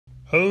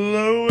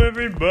Hello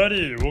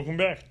everybody, welcome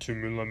back to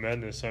Moonlight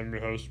Madness. I'm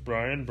your host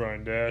Brian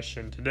Dash,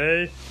 and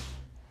today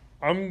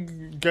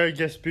I'm got a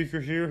guest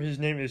speaker here. His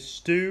name is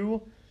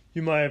Stu.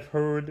 You might have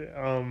heard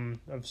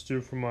of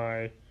Stu from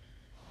my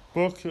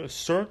book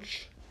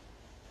Search.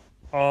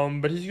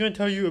 But he's going to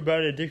tell you about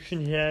an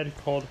addiction he had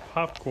called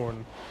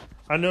popcorn.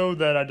 I know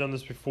that I've done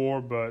this before,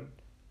 but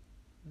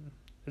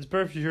it's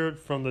better if you hear it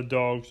from the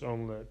dog's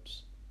own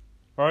lips.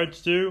 Alright,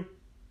 Stu,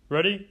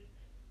 ready?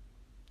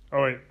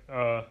 Oh wait,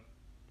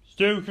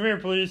 Stu, come here,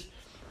 please.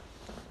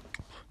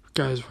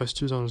 Guys, while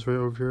Stu's on his way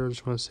over here, I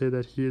just want to say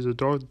that he is a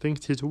dog that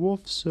thinks he's a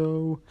wolf,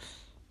 so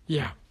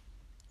yeah.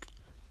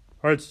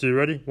 Alright, Stu,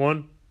 ready?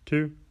 1,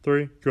 2,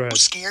 3, go ahead. I'm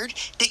scared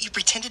that you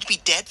pretended to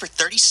be dead for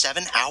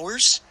 37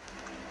 hours?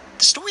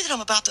 The story that I'm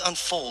about to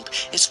unfold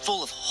is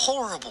full of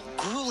horrible,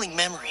 grueling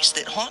memories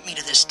that haunt me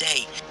to this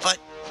day, but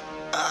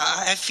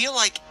I feel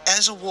like,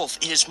 as a wolf,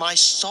 it is my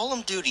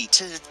solemn duty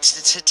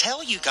to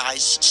tell you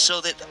guys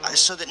so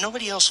that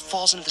nobody else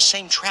falls into the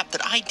same trap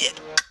that I did.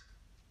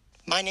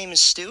 My name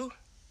is Stu,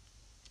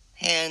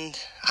 and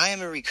I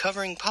am a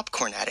recovering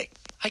popcorn addict.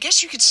 I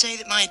guess you could say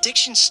that my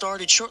addiction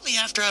started shortly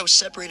after I was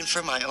separated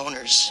from my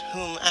owners,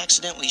 whom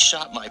accidentally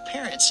shot my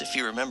parents, if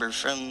you remember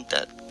from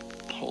that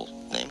whole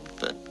thing,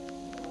 but...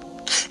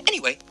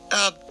 Anyway,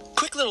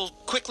 quick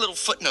little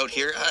footnote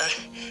here.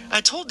 I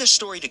told this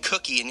story to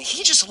Cookie, and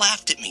he just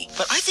laughed at me.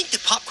 But I think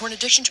that popcorn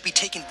addiction should be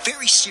taken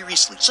very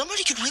seriously.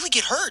 Somebody could really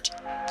get hurt.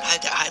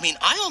 I mean,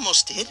 I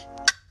almost did.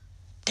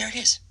 There it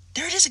is.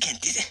 There it is again.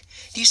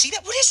 Do you see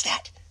that? What is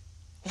that?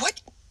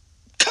 What?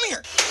 Come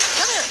here.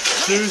 Come here.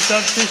 Stu,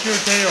 stop shaking your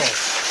tail.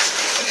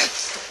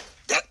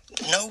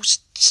 No,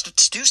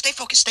 Stu, stay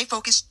focused. Stay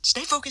focused.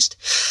 Stay focused.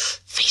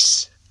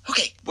 Face.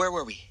 Okay, where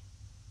were we?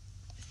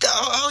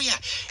 Oh, yeah.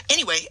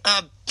 Anyway,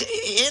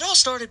 it all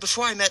started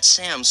before I met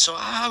Sam, so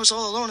I was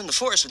all alone in the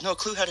forest with no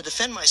clue how to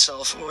defend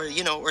myself or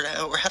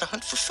how to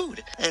hunt for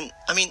food. And,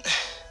 I mean,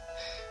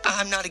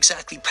 I'm not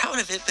exactly proud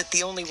of it, but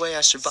the only way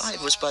I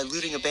survived was by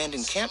looting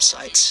abandoned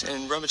campsites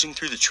and rummaging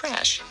through the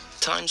trash.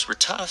 Times were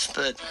tough,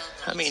 but,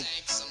 I mean,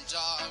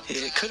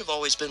 it could have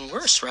always been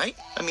worse, right?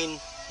 I mean,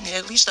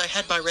 at least I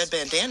had my red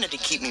bandana to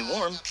keep me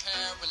warm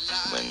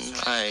when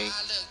I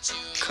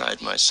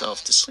cried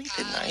myself to sleep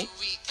at night.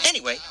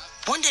 Anyway,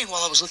 one day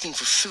while I was looking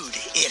for food,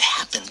 it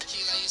happened.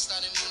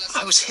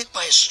 I was hit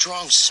by a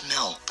strong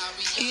smell.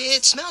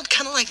 It smelled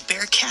kind of like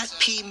bear cat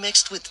pee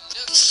mixed with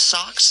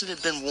socks that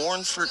had been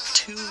worn for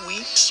 2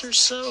 weeks or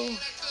so.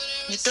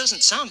 It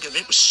doesn't sound good,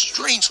 but it was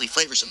strangely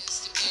flavorsome.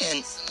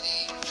 And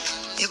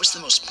it was the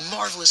most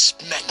marvelous,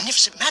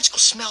 magnificent, magical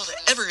smell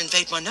that ever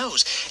invaded my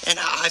nose. And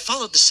I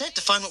followed the scent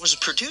to find what was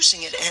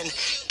producing it, and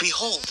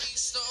behold,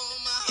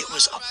 it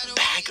was a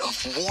bag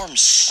of warm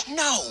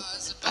snow.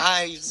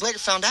 I later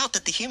found out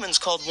that the humans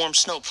called warm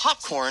snow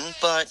popcorn,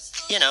 but,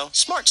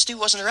 smart Stu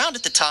wasn't around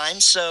at the time,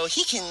 so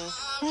he can...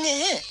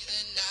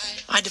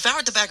 I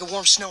devoured the bag of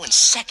warm snow in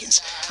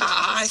seconds.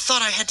 I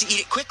thought I had to eat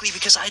it quickly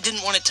because I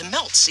didn't want it to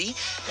melt, see?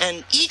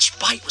 And each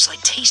bite was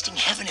like tasting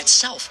heaven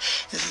itself.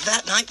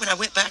 That night when I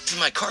went back to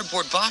my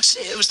cardboard box,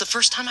 it was the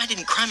first time I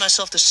didn't cry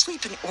myself to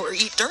sleep or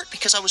eat dirt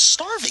because I was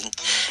starving.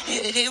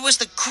 It was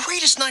the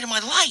greatest night of my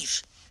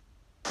life.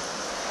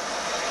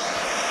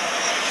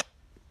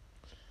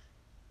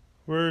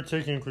 We're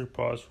taking a quick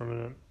pause for a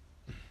minute.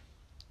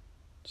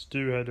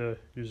 Stu had to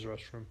use the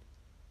restroom.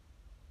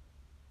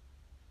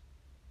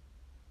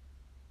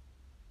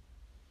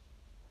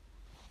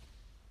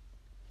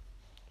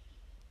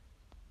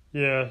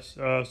 Yes,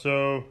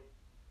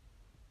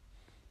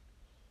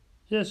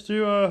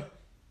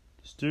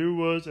 Stu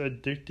was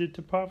addicted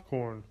to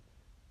popcorn,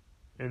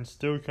 and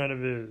still kind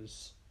of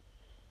is.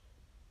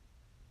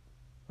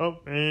 Oh,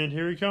 and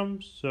here he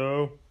comes,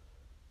 so,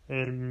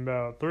 in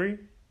about 3,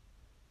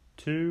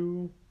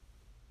 2,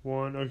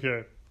 1,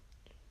 okay.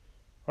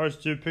 Alright,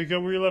 Stu, pick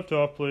up where you left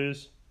off,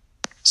 please.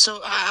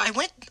 So I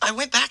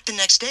went back the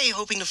next day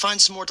hoping to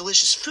find some more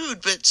delicious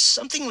food, but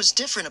something was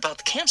different about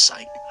the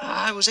campsite.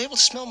 I was able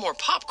to smell more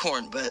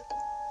popcorn, but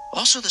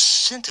also the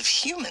scent of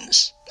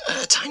humans.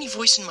 A tiny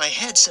voice in my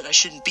head said I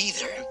shouldn't be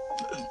there,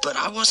 but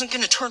I wasn't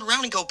going to turn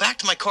around and go back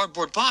to my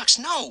cardboard box.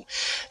 No,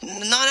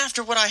 not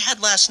after what I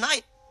had last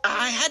night.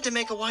 I had to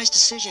make a wise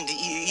decision to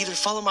either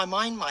follow my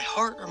mind, my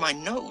heart, or my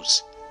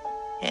nose.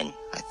 And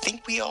I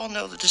think we all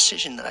know the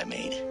decision that I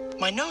made.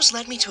 My nose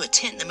led me to a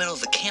tent in the middle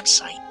of the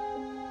campsite.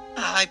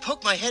 I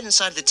poked my head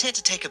inside the tent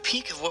to take a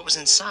peek of what was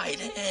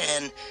inside,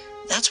 and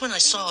that's when I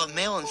saw a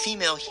male and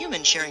female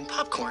human sharing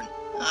popcorn.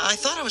 I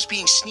thought I was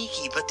being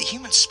sneaky, but the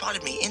humans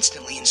spotted me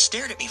instantly and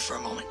stared at me for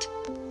a moment.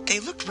 They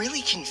looked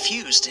really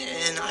confused,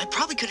 and I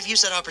probably could have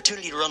used that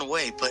opportunity to run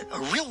away, but a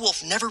real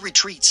wolf never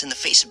retreats in the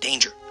face of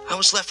danger. I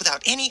was left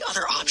without any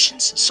other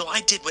options, so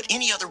I did what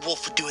any other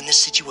wolf would do in this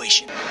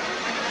situation.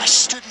 I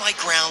stood my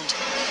ground,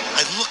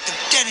 I looked them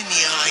dead in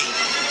the eye,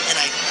 and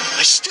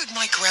I stood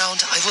my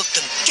ground, I looked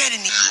them dead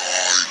in the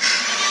eye,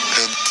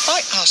 and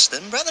I asked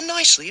them rather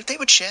nicely if they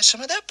would share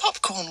some of their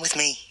popcorn with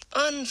me.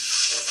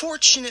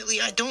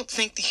 Unfortunately, I don't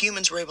think the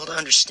humans were able to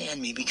understand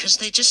me because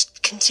they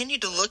just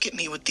continued to look at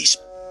me with these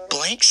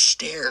blank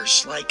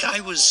stares like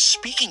I was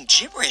speaking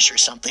gibberish or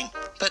something.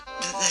 But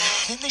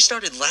then they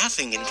started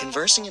laughing and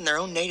conversing in their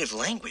own native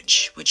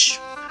language, which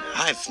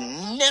I've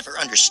never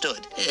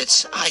understood.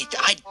 It's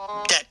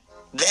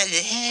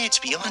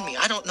beyond me.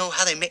 I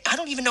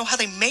don't even know how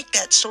they make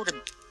that sort of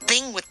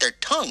thing with their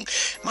tongue.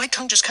 My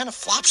tongue just kind of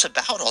flops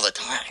about all the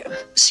time.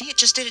 See, it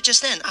just did it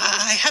just then.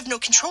 I have no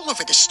control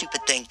over this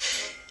stupid thing.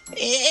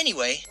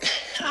 Anyway,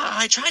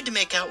 I tried to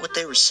make out what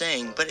they were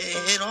saying, but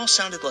it all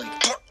sounded like...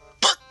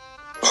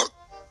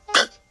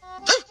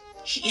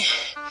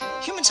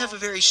 Humans have a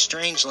very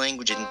strange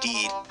language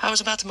indeed. I was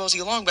about to mosey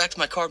along back to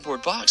my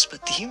cardboard box,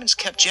 but the humans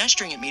kept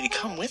gesturing at me to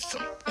come with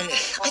them. And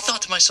I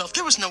thought to myself,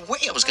 there was no way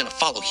I was going to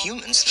follow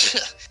humans.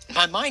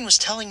 My mind was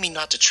telling me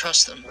not to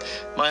trust them.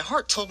 My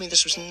heart told me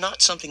this was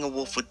not something a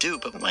wolf would do,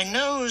 but my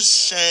nose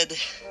said...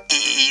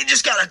 You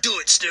just gotta do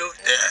it, Stu.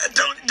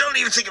 Don't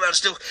even think about it,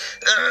 Stu.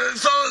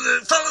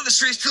 Follow the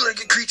strange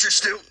two-legged creature,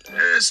 Stu.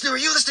 Stu, are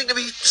you listening to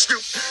me?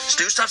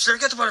 Stu, stop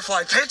staring at the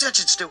butterfly. Pay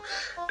attention, Stu.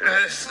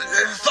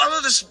 Follow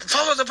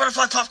the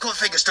butterfly popcorn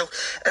finger, Stu.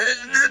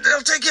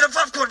 They'll take you to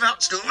Popcorn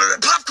Mountain, Stu.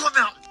 Popcorn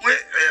Mountain,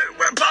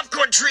 where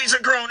popcorn trees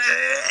are grown,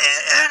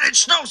 and it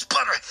snows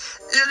butter.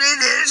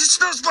 It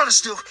snows butter,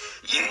 Stu.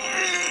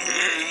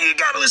 You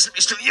gotta listen to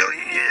me, Stu.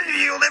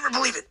 You'll never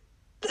believe it.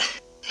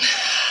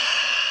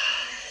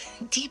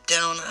 Deep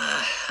down,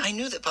 I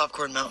knew that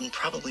Popcorn Mountain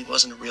probably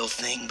wasn't a real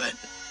thing, but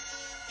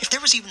if there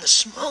was even the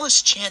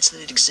smallest chance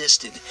that it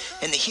existed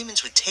and the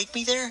humans would take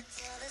me there,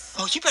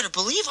 oh, you better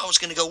believe I was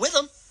going to go with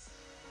them.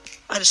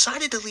 I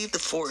decided to leave the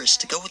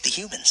forest to go with the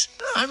humans.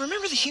 I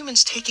remember the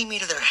humans taking me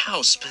to their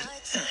house, but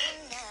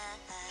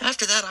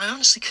after that, I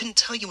honestly couldn't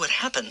tell you what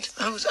happened.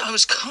 I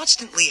was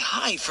constantly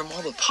high from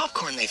all the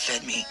popcorn they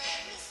fed me.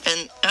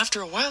 And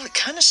after a while, it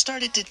kind of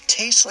started to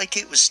taste like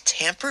it was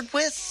tampered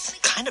with.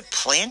 Kind of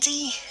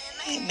planty,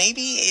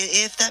 maybe,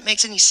 if that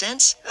makes any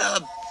sense.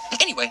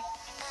 Anyway,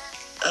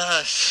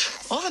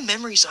 all the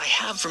memories I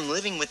have from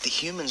living with the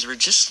humans were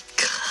just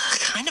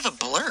kind of a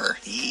blur.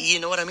 You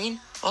know what I mean?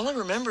 All I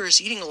remember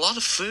is eating a lot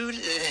of food,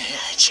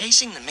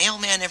 chasing the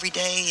mailman every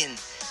day, and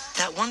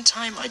that one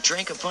time I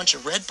drank a bunch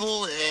of Red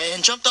Bull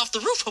and jumped off the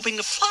roof hoping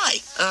to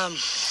fly.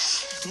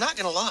 Not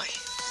gonna lie,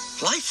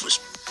 life was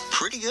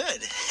pretty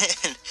good,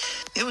 and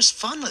it was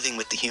fun living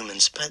with the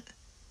humans, but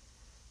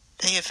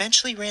they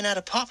eventually ran out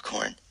of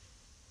popcorn.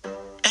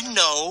 And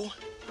no,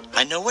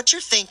 I know what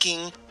you're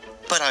thinking,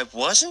 but I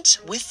wasn't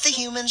with the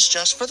humans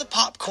just for the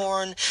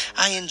popcorn.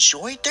 I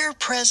enjoyed their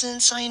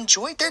presence, I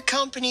enjoyed their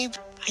company.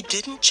 I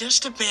didn't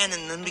just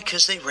abandon them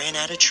because they ran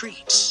out of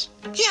treats.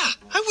 Yeah,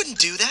 I wouldn't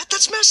do that,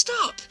 that's messed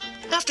up.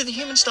 After the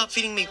humans stopped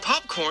feeding me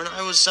popcorn,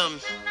 I was,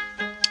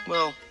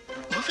 well,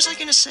 what was I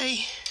gonna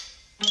say?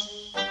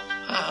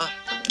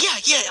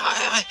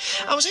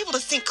 I was able to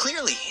think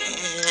clearly,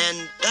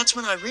 and that's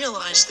when I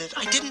realized that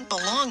I didn't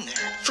belong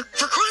there. For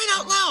crying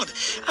out loud,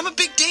 I'm a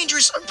big,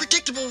 dangerous,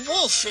 unpredictable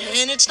wolf,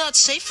 and it's not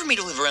safe for me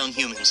to live around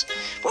humans.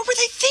 What were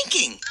they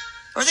thinking?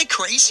 Are they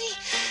crazy?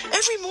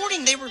 Every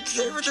morning there were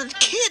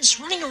kids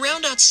running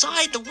around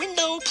outside the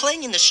window,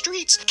 playing in the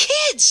streets.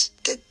 Kids!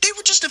 They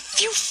were just a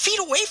few feet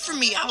away from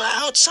me,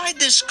 outside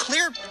this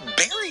clear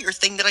barrier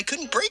thing that I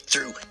couldn't break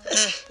through.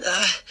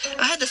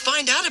 I had to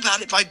find out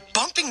about it by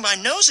bumping my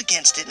nose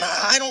against it.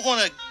 I don't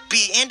want to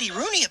be Andy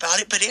Rooney about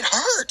it, but it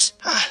hurt.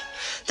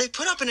 They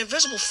put up an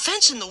invisible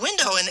fence in the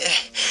window, and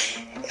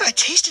I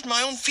tasted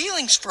my own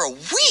feelings for a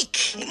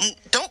week.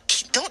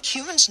 Don't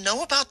humans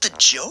know about the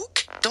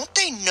joke? Don't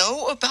they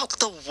know about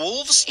the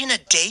wolves in a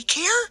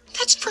daycare?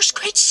 That's first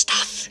grade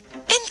stuff.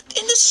 And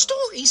in the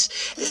stories,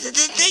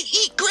 they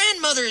eat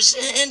grandmothers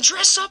and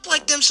dress up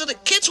like them so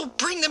that kids will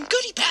bring them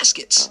goodie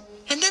baskets.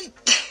 And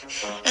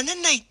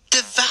then they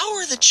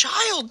devour the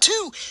child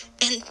too.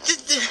 And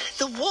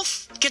the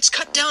wolf gets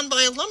cut down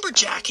by a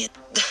lumberjack.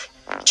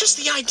 Just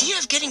the idea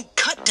of getting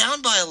cut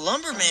down by a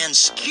lumberman,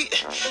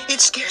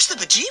 it scares the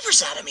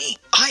bejeebers out of me.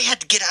 I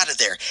had to get out of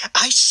there.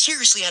 I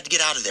seriously had to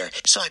get out of there.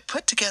 So I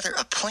put together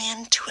a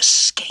plan to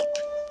escape.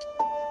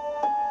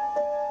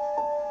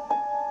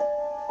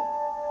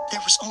 There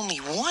was only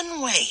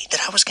one way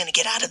that I was going to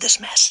get out of this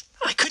mess.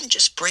 I couldn't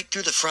just break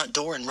through the front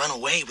door and run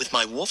away with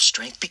my wolf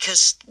strength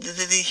because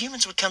the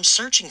humans would come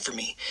searching for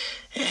me.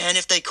 And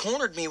if they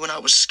cornered me when I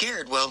was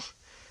scared, well,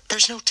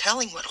 there's no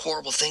telling what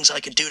horrible things I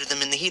could do to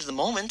them in the heat of the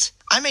moment.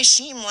 I may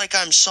seem like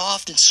I'm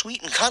soft and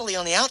sweet and cuddly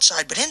on the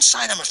outside, but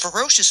inside I'm a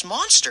ferocious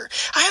monster.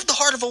 I have the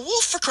heart of a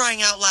wolf, for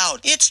crying out loud.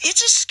 It's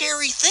a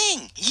scary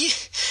thing. You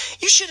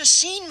should have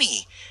seen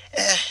me.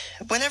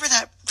 Whenever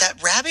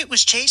that rabbit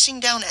was chasing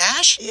down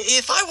Ash,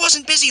 if I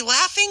wasn't busy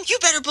laughing, you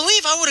better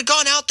believe I would have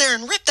gone out there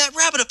and ripped that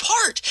rabbit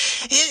apart.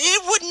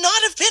 It would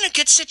not have been a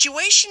good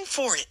situation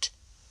for it.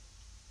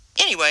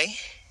 Anyway,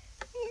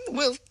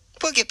 we'll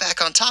get back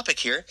on topic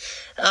here.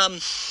 I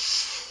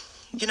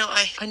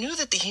knew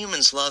that the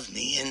humans loved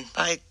me, and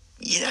I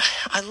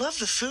love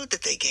the food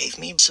that they gave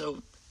me,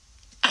 so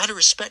out of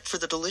respect for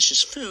the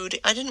delicious food,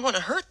 I didn't want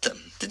to hurt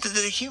them.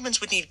 The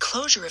humans would need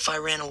closure if I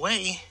ran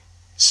away,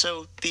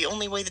 so the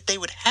only way that they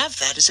would have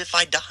that is if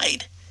I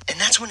died. And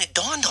that's when it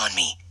dawned on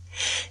me.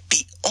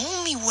 The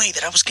only way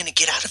that I was going to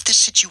get out of this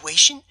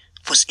situation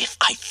was if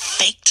I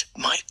faked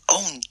my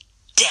own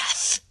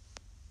death.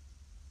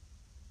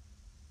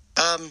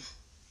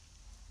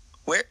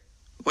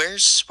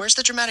 Where's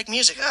the dramatic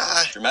music?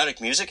 Dramatic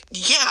music?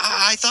 Yeah,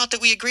 I thought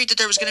that we agreed that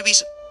there was going to be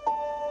some...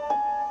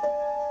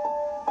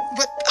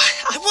 But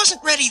I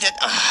wasn't ready to...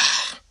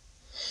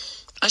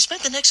 I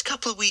spent the next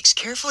couple of weeks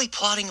carefully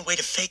plotting a way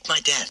to fake my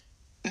death.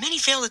 Many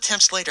failed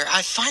attempts later,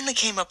 I finally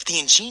came up with the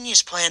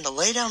ingenious plan to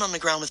lay down on the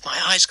ground with my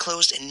eyes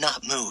closed and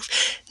not move.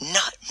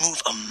 Not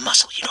move a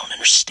muscle, you don't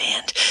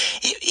understand.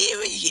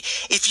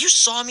 If you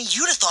saw me,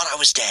 you'd have thought I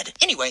was dead.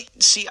 Anyway,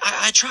 see,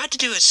 I tried to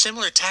do a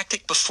similar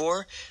tactic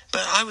before,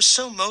 but I was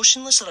so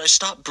motionless that I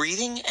stopped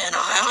breathing, and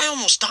I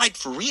almost died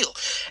for real.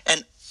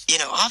 And,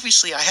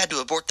 obviously I had to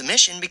abort the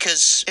mission,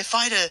 because if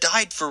I'd have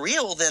died for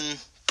real, then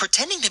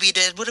pretending to be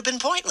dead would have been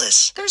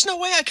pointless. There's no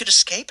way I could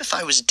escape if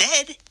I was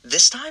dead.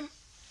 This time,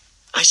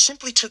 I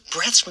simply took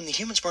breaths when the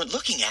humans weren't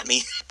looking at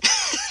me.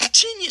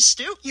 Genius,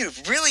 Stu.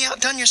 You've really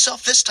outdone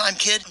yourself this time,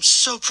 kid. I'm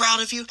so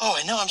proud of you. Oh,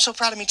 I know. I'm so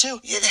proud of me, too.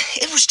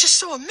 It was just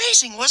so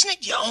amazing, wasn't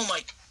it? Yeah, oh,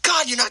 my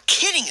God, you're not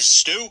kidding.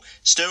 Stu,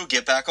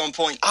 get back on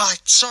point.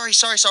 Sorry.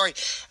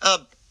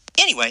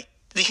 Anyway,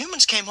 the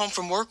humans came home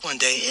from work one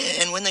day,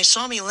 and when they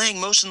saw me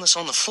laying motionless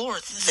on the floor,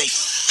 they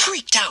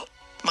freaked out.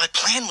 My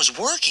plan was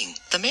working.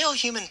 The male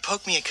human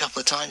poked me a couple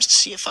of times to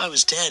see if I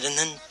was dead, and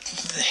then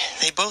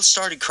they both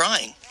started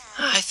crying.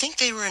 I think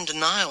they were in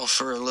denial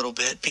for a little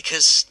bit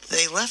because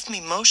they left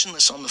me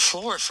motionless on the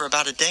floor for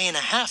about a day and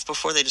a half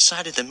before they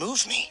decided to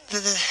move me.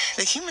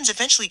 The humans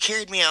eventually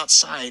carried me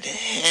outside,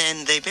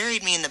 and they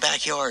buried me in the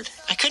backyard.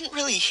 I couldn't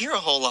really hear a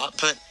whole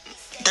lot, but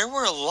there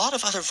were a lot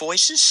of other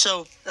voices,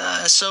 so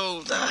I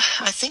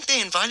think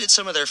they invited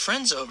some of their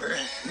friends over,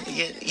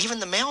 even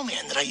the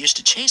mailman that I used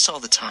to chase all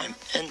the time,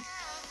 and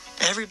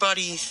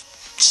everybody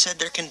said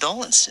their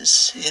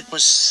condolences. It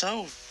was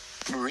so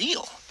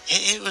real.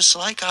 It was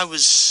like I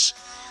was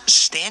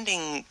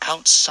standing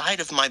outside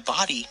of my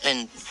body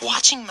and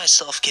watching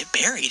myself get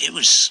buried. It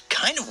was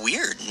kind of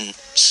weird and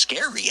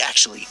scary,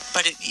 actually,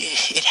 but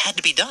it had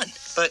to be done.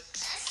 But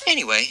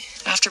anyway,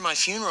 after my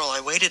funeral, I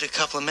waited a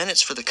couple of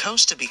minutes for the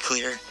coast to be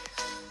clear,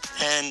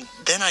 and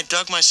then I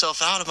dug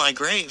myself out of my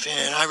grave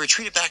and I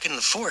retreated back into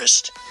the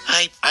forest.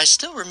 I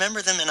still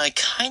remember them, and I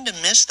kind of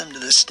miss them to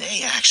this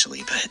day,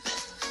 actually, but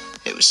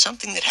it was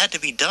something that had to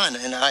be done,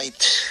 and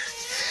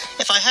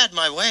if I had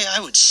my way, I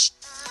would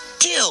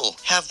still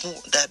have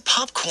that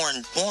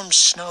popcorn, warm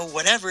snow,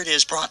 whatever it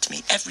is, brought to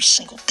me every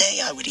single day.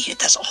 I would eat it.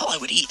 That's all I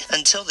would eat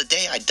until the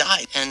day I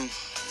died. And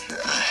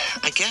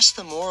I guess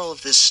the moral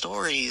of this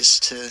story is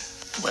to,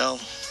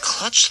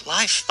 clutch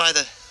life by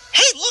the...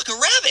 Hey, look, a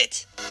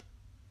rabbit!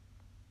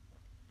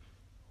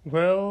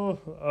 Well,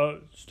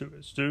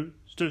 Stu,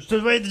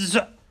 wait,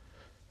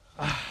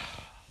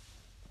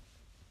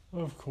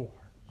 of course.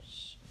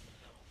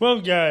 Well,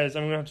 guys,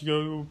 I'm going to have to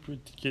go to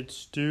get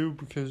Stu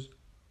because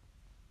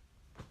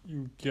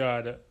you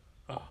got it.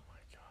 Oh,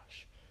 my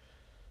gosh.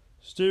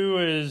 Stu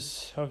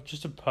is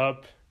just a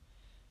pup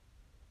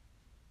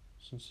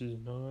since he's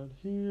not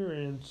here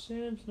and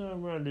Sam's not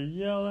around to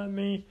yell at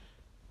me.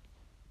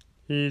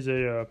 He's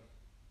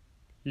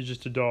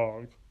just a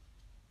dog.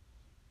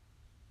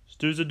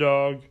 Stu's a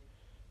dog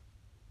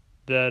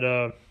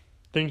that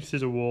thinks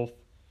he's a wolf.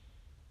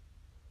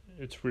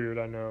 It's weird,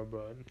 I know,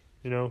 but,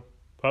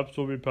 pups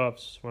will be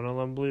pups when I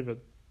let them believe it.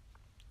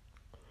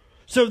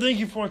 So thank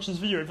you for watching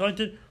this video. If you liked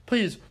it,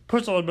 please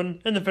push the like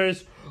button in the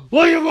face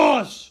like a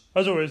boss!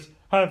 As always,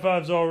 high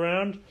fives all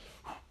around.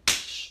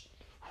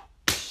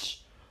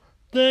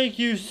 Thank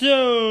you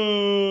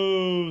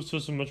so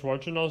much for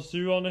watching. I'll see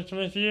you all next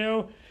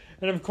video.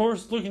 And of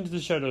course, look into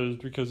the shadows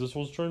because this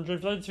will turn into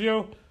this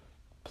video.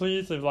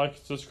 Please leave a like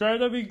and subscribe.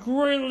 That'd be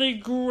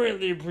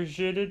greatly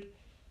appreciated.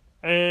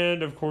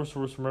 And of course,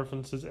 there were some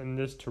references in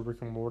this to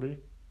Rick and Morty.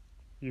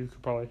 You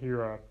could probably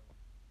hear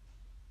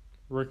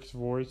Rick's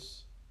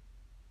voice.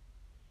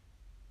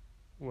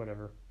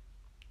 Whatever.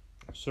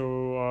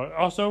 So,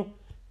 also,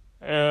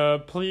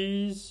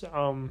 please,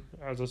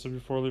 as I said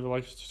before, leave a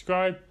like and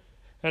subscribe.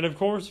 And of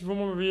course, if you want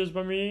more videos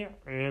by me,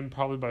 and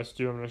probably by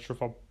Stu, I'm not sure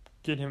if I'll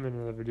get him in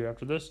another video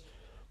after this.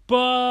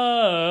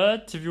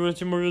 But, if you want to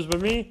see more videos by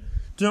me,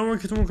 don't worry,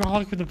 because I'm a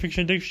workaholic with a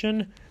fiction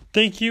addiction.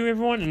 Thank you,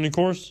 everyone. And of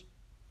course,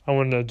 I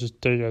want to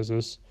just tell you guys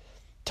this.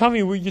 Tell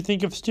me what you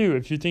think of Stu.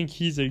 If you think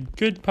he's a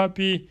good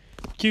puppy,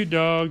 cute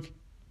dog,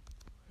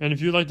 and if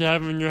you'd like to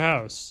have him in your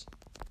house.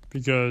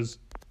 Because,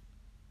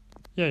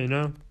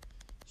 yeah,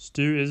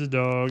 Stu is a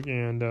dog,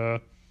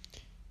 and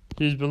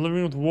he's been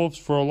living with wolves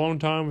for a long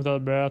time without a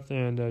bath,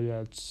 and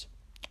it's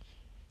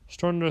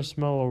starting to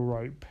smell a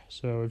ripe.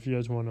 So if you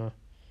guys want to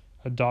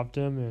adopt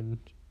him and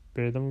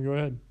bathe him, go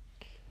ahead.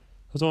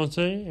 That's all I'm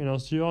saying, and I'll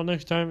see you all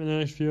next time in the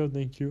next video.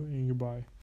 Thank you, and goodbye.